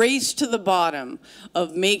 It's a race to the bottom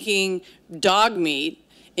of making dog meat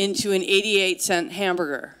into an 88-cent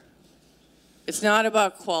hamburger. It's not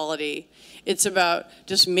about quality. It's about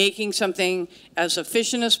just making something as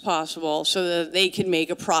efficient as possible so that they can make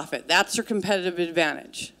a profit. That's their competitive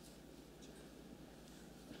advantage.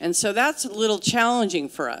 And so that's a little challenging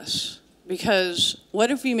for us, because what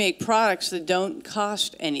if we make products that don't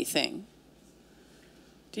cost anything?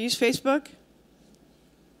 Do you use Facebook?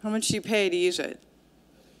 How much do you pay to use it?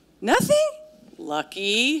 Nothing?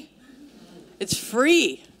 Lucky. It's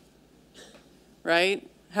free, right?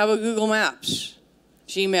 How about Google Maps,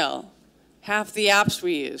 Gmail? Half the apps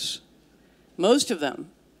we use, most of them,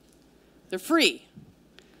 they're free.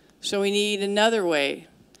 So we need another way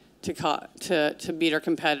to beat our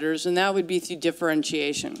competitors, and that would be through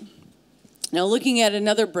differentiation. Now, looking at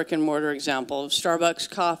another brick and mortar example of Starbucks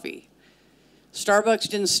coffee. Starbucks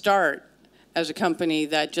didn't start as a company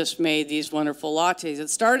that just made these wonderful lattes. It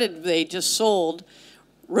started, they just sold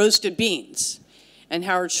roasted beans. And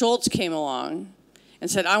Howard Schultz came along and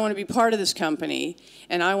said, I want to be part of this company,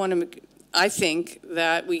 and I think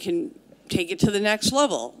that we can take it to the next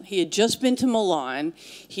level. He had just been to Milan.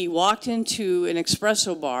 He walked into an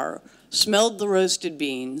espresso bar, smelled the roasted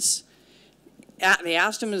beans. They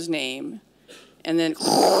asked him his name, and then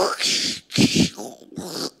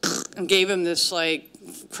and gave him this like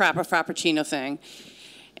frappuccino thing.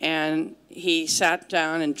 And he sat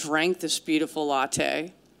down and drank this beautiful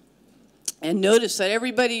latte and noticed that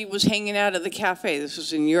everybody was hanging out at the cafe. This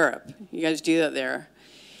was in Europe. You guys do that there.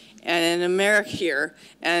 And in America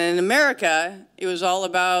it was all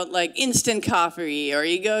about like instant coffee, or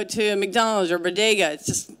you go to McDonald's or Bodega. It's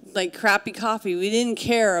just like crappy coffee. We didn't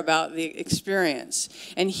care about the experience.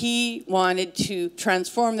 And he wanted to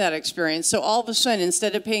transform that experience. So all of a sudden,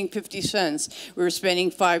 instead of paying 50 cents, we were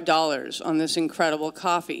spending $5 on this incredible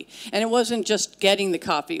coffee. And it wasn't just getting the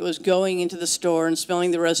coffee. It was going into the store and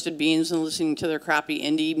smelling the roasted beans and listening to their crappy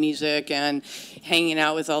indie music and hanging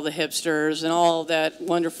out with all the hipsters and all that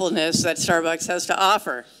wonderfulness that Starbucks has to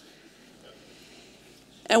offer.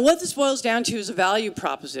 And what this boils down to is a value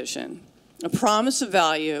proposition. A promise of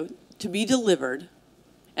value to be delivered,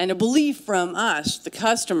 and a belief from us, the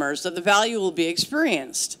customers, that the value will be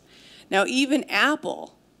experienced. Now, even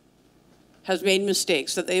Apple has made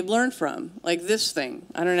mistakes that they've learned from, like this thing.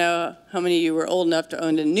 I don't know how many of you were old enough to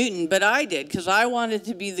own a Newton, but I did, because I wanted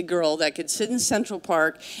to be the girl that could sit in Central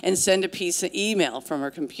Park and send a piece of email from her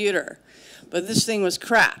computer. But this thing was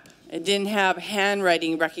crap. It didn't have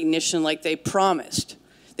handwriting recognition like they promised.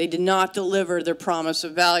 They did not deliver their promise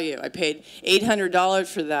of value. I paid $800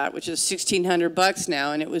 for that, which is $1,600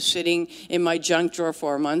 now, and it was sitting in my junk drawer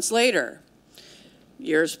 4 months later.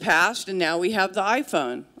 Years passed, and now we have the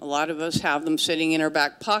iPhone. A lot of us have them sitting in our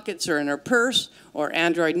back pockets or in our purse, or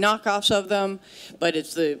Android knockoffs of them, but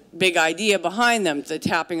it's the big idea behind them, the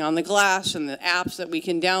tapping on the glass and the apps that we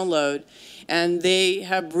can download, and they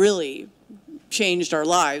have really changed our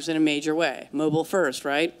lives in a major way. Mobile first,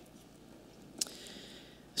 right?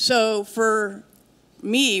 So for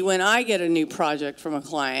me, when I get a new project from a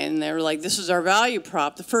client and they're like, this is our value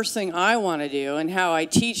prop, the first thing I want to do and how I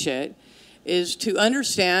teach it is to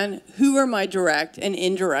understand who are my direct and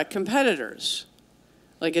indirect competitors.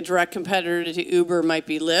 Like a direct competitor to Uber might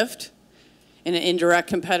be Lyft, and an indirect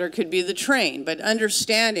competitor could be the train. But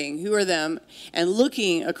understanding who are them and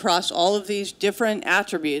looking across all of these different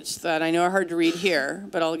attributes that I know are hard to read here,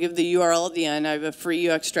 but I'll give the URL at the end. I have a free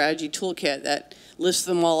UX strategy toolkit that lists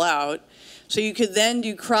them all out. So you could then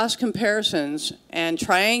do cross comparisons and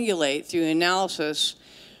triangulate through analysis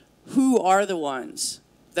who are the ones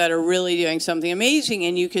that are really doing something amazing,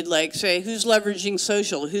 and you could like say who's leveraging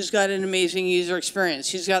social, who's got an amazing user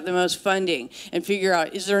experience, who's got the most funding, and figure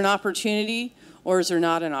out is there an opportunity or is there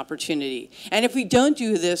not an opportunity. And if we don't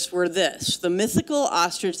do this, we're this, the mythical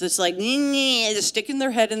ostrich that's like just sticking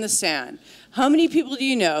their head in the sand. How many people do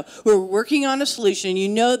you know who are working on a solution, you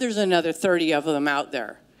know there's another 30 of them out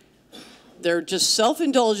there? They're just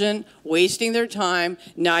self-indulgent, wasting their time,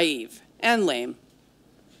 naive, and lame.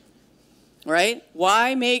 Right?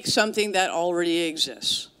 Why make something that already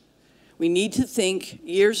exists? We need to think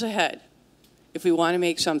years ahead if we want to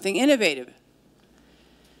make something innovative.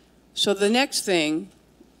 So the next thing,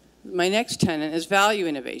 my next tenet is value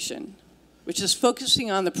innovation, which is focusing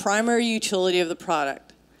on the primary utility of the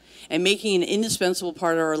product and making an indispensable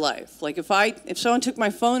part of our life. Like if someone took my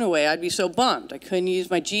phone away, I'd be so bummed. I couldn't use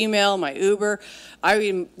my Gmail, my Uber.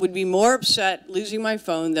 I would be more upset losing my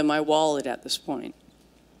phone than my wallet at this point.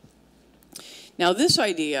 Now this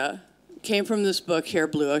idea came from this book here,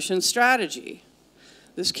 Blue Ocean Strategy.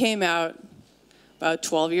 This came out about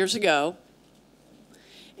 12 years ago.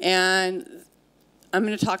 And I'm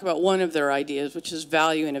going to talk about one of their ideas, which is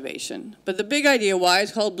value innovation. But the big idea, why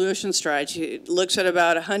it's called Blue Ocean Strategy, it looks at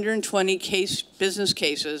about 120 business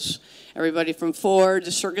cases, everybody from Ford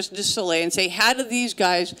to Cirque du Soleil, and say, how do these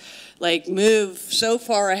guys like move so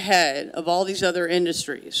far ahead of all these other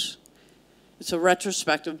industries? It's a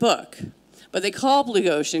retrospective book. But they call it Blue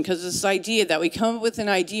Ocean because it's this idea that we come up with an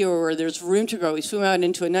idea where there's room to grow. We swim out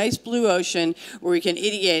into a nice blue ocean where we can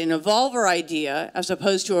ideate and evolve our idea as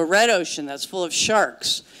opposed to a red ocean that's full of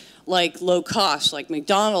sharks, like low cost, like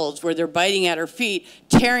McDonald's, where they're biting at our feet,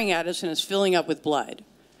 tearing at us, and it's filling up with blood.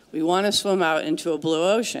 We want to swim out into a blue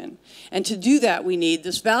ocean. And to do that, we need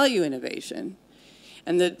this value innovation.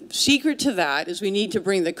 And the secret to that is we need to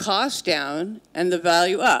bring the cost down and the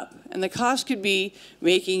value up. And the cost could be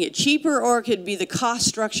making it cheaper, or it could be the cost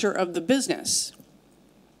structure of the business.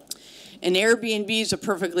 And Airbnb is a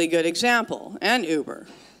perfectly good example, and Uber.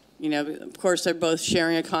 You know, of course, they're both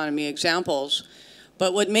sharing economy examples.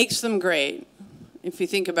 But what makes them great if you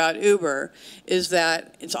think about Uber, is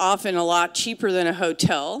that it's often a lot cheaper than a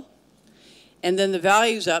hotel. And then the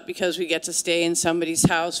value's up because we get to stay in somebody's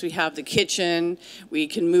house. We have the kitchen. We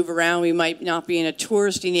can move around. We might not be in a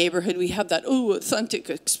touristy neighborhood. We have that, ooh, authentic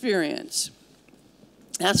experience.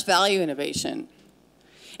 That's value innovation.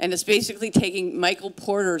 And it's basically taking Michael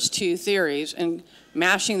Porter's two theories and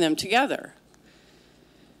mashing them together.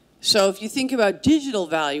 So if you think about digital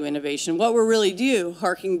value innovation, what we're really doing,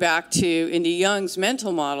 harking back to Indy Young's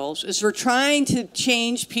mental models, is we're trying to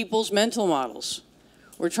change people's mental models.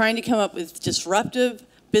 We're trying to come up with disruptive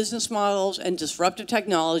business models and disruptive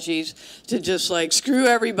technologies to just like screw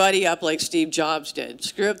everybody up like Steve Jobs did.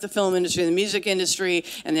 Screw up the film industry, the music industry,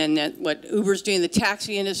 and then what Uber's doing, the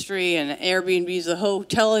taxi industry, and Airbnb's the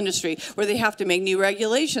hotel industry, where they have to make new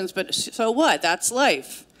regulations. But so what? That's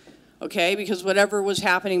life, okay? Because whatever was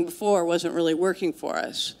happening before wasn't really working for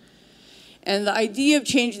us. And the idea of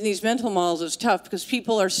changing these mental models is tough because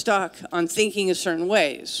people are stuck on thinking a certain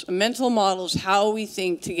ways. A mental model is how we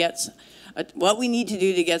think to get, what we need to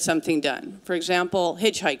do to get something done. For example,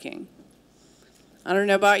 hitchhiking. I don't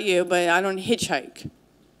know about you, but I don't hitchhike,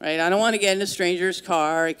 right? I don't want to get in a stranger's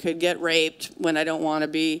car. I could get raped when I don't want to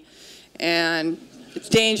be. And it's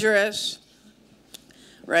dangerous,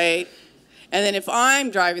 right? And then if I'm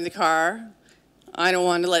driving the car, I don't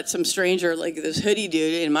want to let some stranger like this hoodie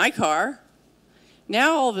dude in my car.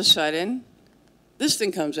 Now, all of a sudden, this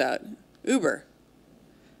thing comes out, Uber.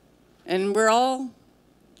 And we're all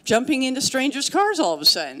jumping into strangers' cars all of a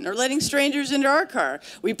sudden, or letting strangers into our car.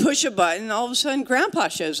 We push a button, all of a sudden, Grandpa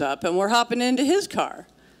shows up, and we're hopping into his car.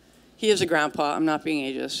 He is a grandpa. I'm not being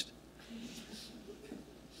ageist.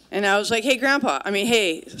 And I was like, hey,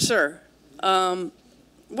 hey, sir, why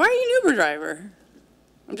are you an Uber driver?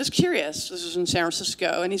 I'm just curious. This was in San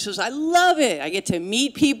Francisco. And he says, I love it. I get to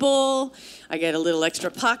meet people. I get a little extra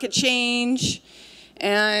pocket change.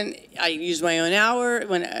 And I use my own hour.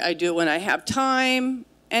 I do it when I have time.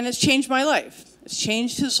 And it's changed my life. It's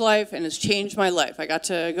changed his life, and it's changed my life. I got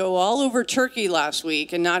to go all over Turkey last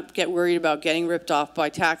week and not get worried about getting ripped off by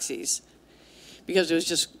taxis because it was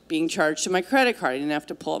just being charged to my credit card. I didn't have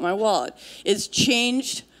to pull out my wallet. It's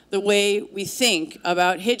changed the way we think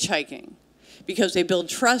about hitchhiking, because they build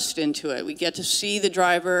trust into it. We get to see the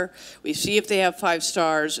driver. We see if they have 5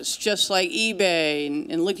 stars. It's just like eBay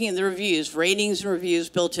and looking at the reviews, ratings and reviews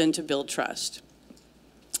built in to build trust.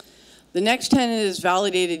 The next tenet is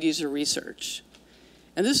validated user research.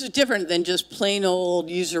 And this is different than just plain old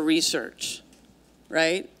user research,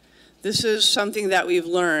 right? This is something that we've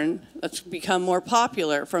learned that's become more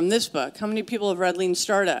popular from this book. How many people have read Lean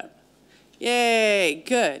Startup? Yay,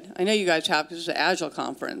 good. I know you guys have because it's an Agile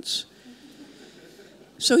conference.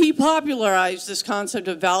 So he popularized this concept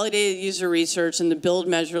of validated user research and the build,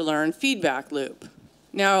 measure, learn feedback loop.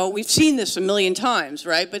 Now, we've seen this a million times,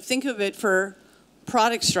 right? But think of it for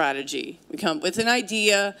product strategy. We come with an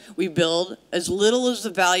idea, we build as little as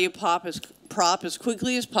the value prop as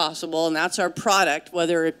quickly as possible, and that's our product,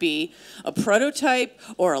 whether it be a prototype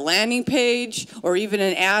or a landing page or even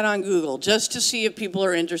an ad on Google, just to see if people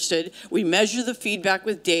are interested. We measure the feedback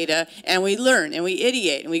with data, and we learn, and we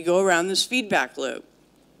ideate, and we go around this feedback loop.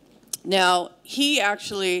 Now, he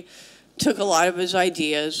actually took a lot of his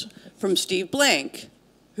ideas from Steve Blank,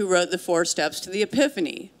 who wrote the 4 Steps to the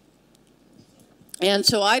Epiphany. And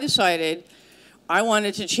so I decided I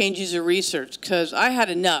wanted to change user research because I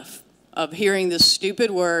had enough of hearing this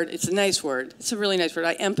stupid word. It's a nice word. It's a really nice word.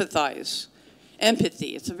 I empathize.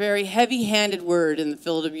 Empathy. It's a very heavy-handed word in the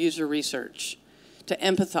field of user research. To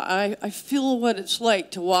empathize. I feel what it's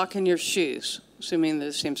like to walk in your shoes, assuming they're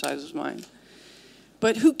the same size as mine.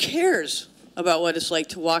 But who cares about what it's like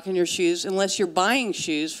to walk in your shoes unless you're buying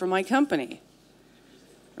shoes for my company,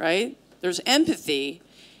 right? There's empathy,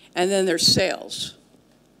 and then there's sales,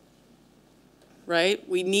 right?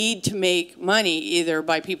 We need to make money either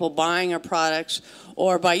by people buying our products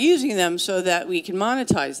or by using them so that we can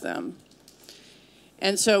monetize them.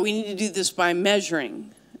 And so we need to do this by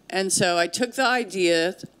measuring. And so I took the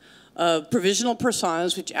idea of provisional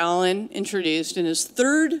personas, which Alan introduced in his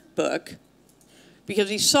 3rd book, because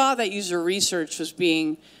he saw that user research was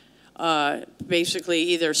being basically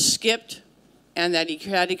either skipped and that he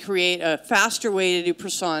had to create a faster way to do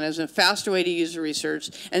personas and a faster way to user research,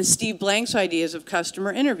 and Steve Blank's ideas of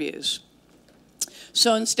customer interviews.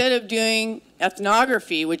 So instead of doing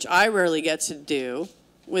ethnography, which I rarely get to do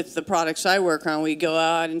with the products I work on, we go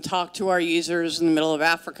out and talk to our users in the middle of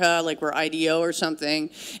Africa, like we're IDEO or something,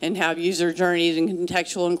 and have user journeys and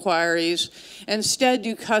contextual inquiries, and instead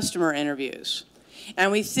do customer interviews.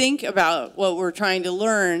 And we think about what we're trying to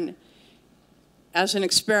learn as an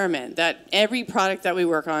experiment, that every product that we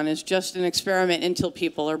work on is just an experiment until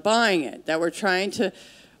people are buying it, that we're trying to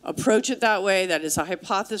approach it that way, that is a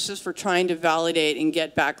hypothesis for trying to validate and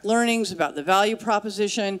get back learnings about the value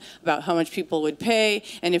proposition, about how much people would pay,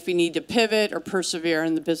 and if we need to pivot or persevere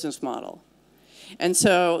in the business model. And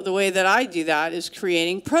so the way that I do that is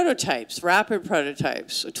creating prototypes, rapid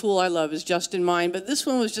prototypes. A tool I love is Just in Mind, but this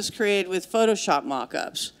one was just created with Photoshop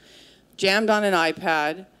mock-ups, jammed on an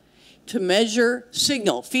iPad to measure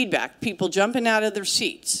signal, feedback, people jumping out of their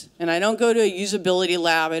seats. And I don't go to a usability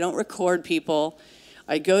lab, I don't record people.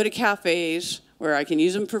 I go to cafes where I can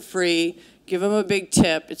use them for free, give them a big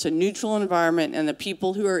tip. It's a neutral environment, and the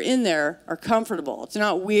people who are in there are comfortable. It's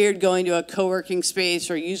not weird going to a co-working space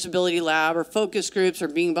or a usability lab or focus groups or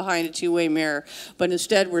being behind a two-way mirror, but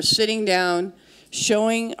instead we're sitting down,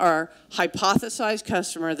 showing our hypothesized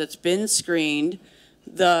customer that's been screened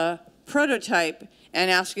the prototype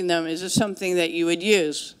and asking them, is this something that you would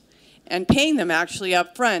use? And paying them actually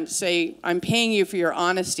up front, say, I'm paying you for your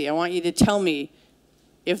honesty. I want you to tell me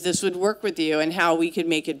if this would work with you and how we could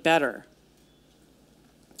make it better.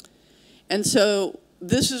 And so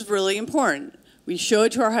this is really important. We show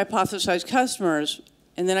it to our hypothesized customers,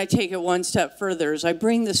 and then I take it one step further, is I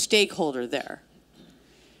bring the stakeholder there.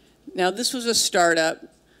 Now, this was a startup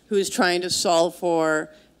who is trying to solve for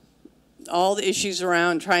all the issues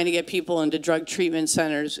around trying to get people into drug treatment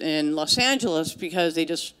centers in Los Angeles, because they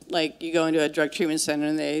just, like, you go into a drug treatment center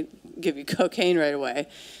and they give you cocaine right away.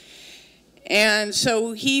 And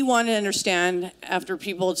so he wanted to understand, after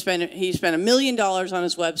people had spent, he spent $1 million on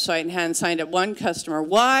his website and hadn't signed up one customer,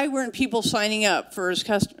 why weren't people signing up for his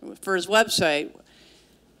website?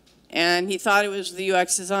 And he thought it was the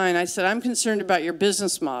UX design. I said, I'm concerned about your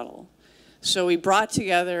business model. So we brought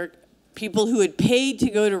together people who had paid to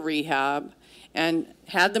go to rehab and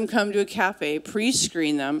had them come to a cafe,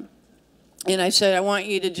 pre-screen them. And I said, I want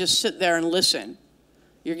you to just sit there and listen.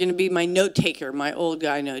 You're going to be my note taker, my old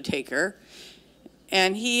guy note taker.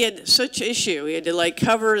 And he had such issue. He had to like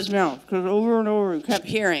cover his mouth because over and over he kept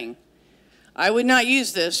hearing. I would not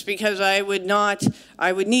use this because I would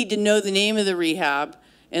need to know the name of the rehab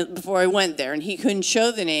before I went there. And he couldn't show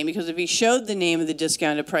the name, because if he showed the name of the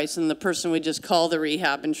discounted price, then the person would just call the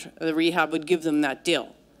rehab and the rehab would give them that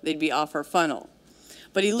deal. They'd be off our funnel.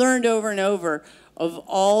 But he learned over and over of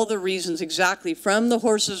all the reasons exactly from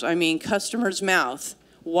the customer's mouth,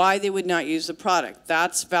 why they would not use the product.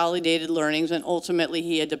 That's validated learnings, and ultimately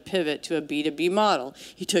he had to pivot to a B2B model.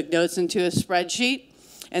 He took notes into a spreadsheet,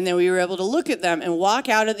 and then we were able to look at them and walk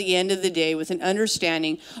out at the end of the day with an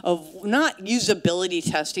understanding of not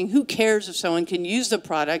usability testing. Who cares if someone can use the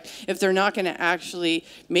product if they're not going to actually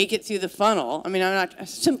make it through the funnel? I mean, I'm not a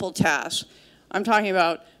simple task. I'm talking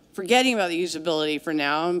about forgetting about the usability for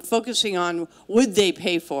now. I'm focusing on, would they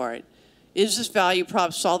pay for it? Is this value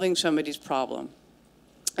prop solving somebody's problem?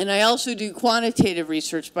 And I also do quantitative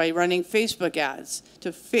research by running Facebook ads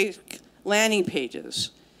to fake landing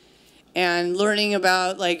pages and learning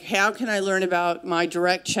about, like, how can I learn about my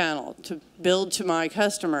direct channel to build to my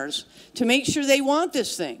customers to make sure they want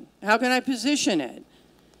this thing? How can I position it?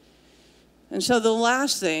 And so the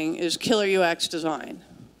last thing is killer UX design.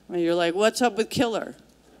 And you're like, what's up with killer?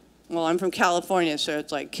 Well, I'm from California, so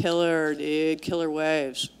it's like killer, dude, killer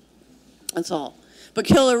waves. That's all. But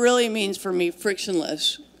killer really means for me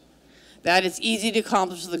frictionless, that it's easy to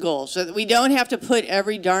accomplish the goal, so that we don't have to put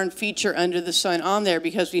every darn feature under the sun on there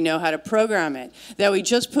because we know how to program it, that we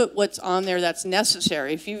just put what's on there that's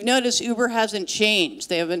necessary. If you've noticed, Uber hasn't changed.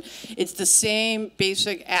 It's the same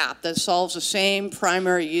basic app that solves the same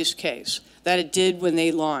primary use case that it did when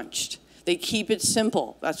they launched. They keep it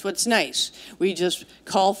simple. That's what's nice. We just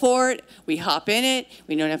call for it, we hop in it,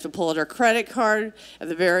 we don't have to pull out our credit card. At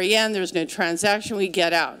the very end, there's no transaction, we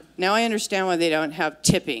get out. Now I understand why they don't have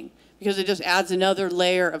tipping, because it just adds another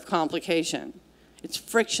layer of complication. It's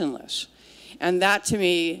frictionless. And that, to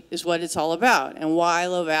me, is what it's all about, and why I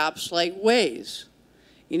love apps like Waze.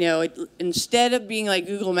 You know, instead of being like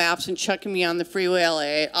Google Maps and chucking me on the freeway LA,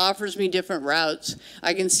 it offers me different routes.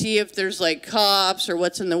 I can see if there's like cops or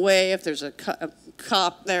what's in the way, if there's a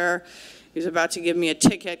cop there who's about to give me a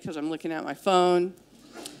ticket because I'm looking at my phone.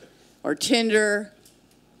 Or Tinder.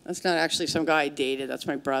 That's not actually some guy I dated, that's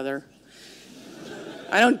my brother.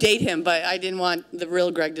 I don't date him, but I didn't want the real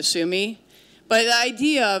Greg to sue me. But the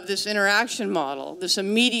idea of this interaction model, this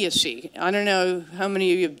immediacy, I don't know how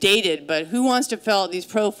many of you have dated, but who wants to fill out these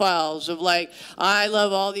profiles of like, I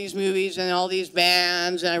love all these movies and all these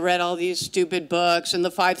bands, and I read all these stupid books, and the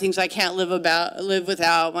 5 things I can't live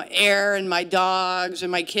without, my air and my dogs and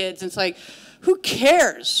my kids. And it's like, who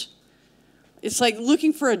cares? It's like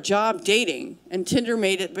looking for a job dating, and Tinder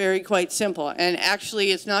made it very quite simple. And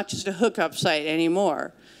actually, it's not just a hookup site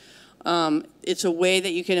anymore. It's a way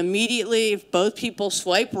that you can immediately, if both people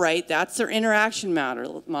swipe right, that's their interaction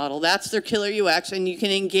model, that's their killer UX, and you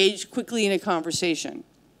can engage quickly in a conversation.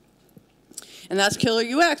 And that's killer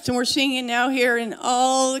UX, and we're seeing it now here in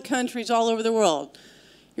all the countries all over the world.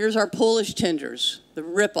 Here's our Polish Tinders, the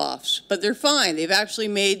rip-offs, but they're fine. They've actually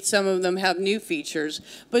made some of them have new features,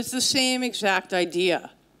 but it's the same exact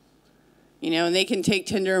idea. You know, and they can take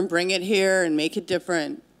Tinder and bring it here and make it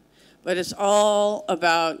different. But it's all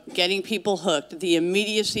about getting people hooked, the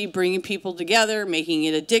immediacy, bringing people together, making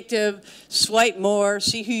it addictive, swipe more,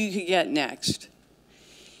 see who you could get next.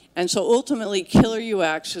 And so ultimately, killer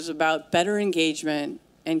UX is about better engagement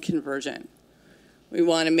and conversion. We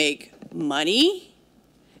want to make money,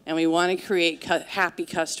 and we want to create happy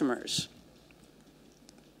customers.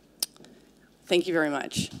 Thank you very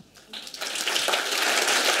much.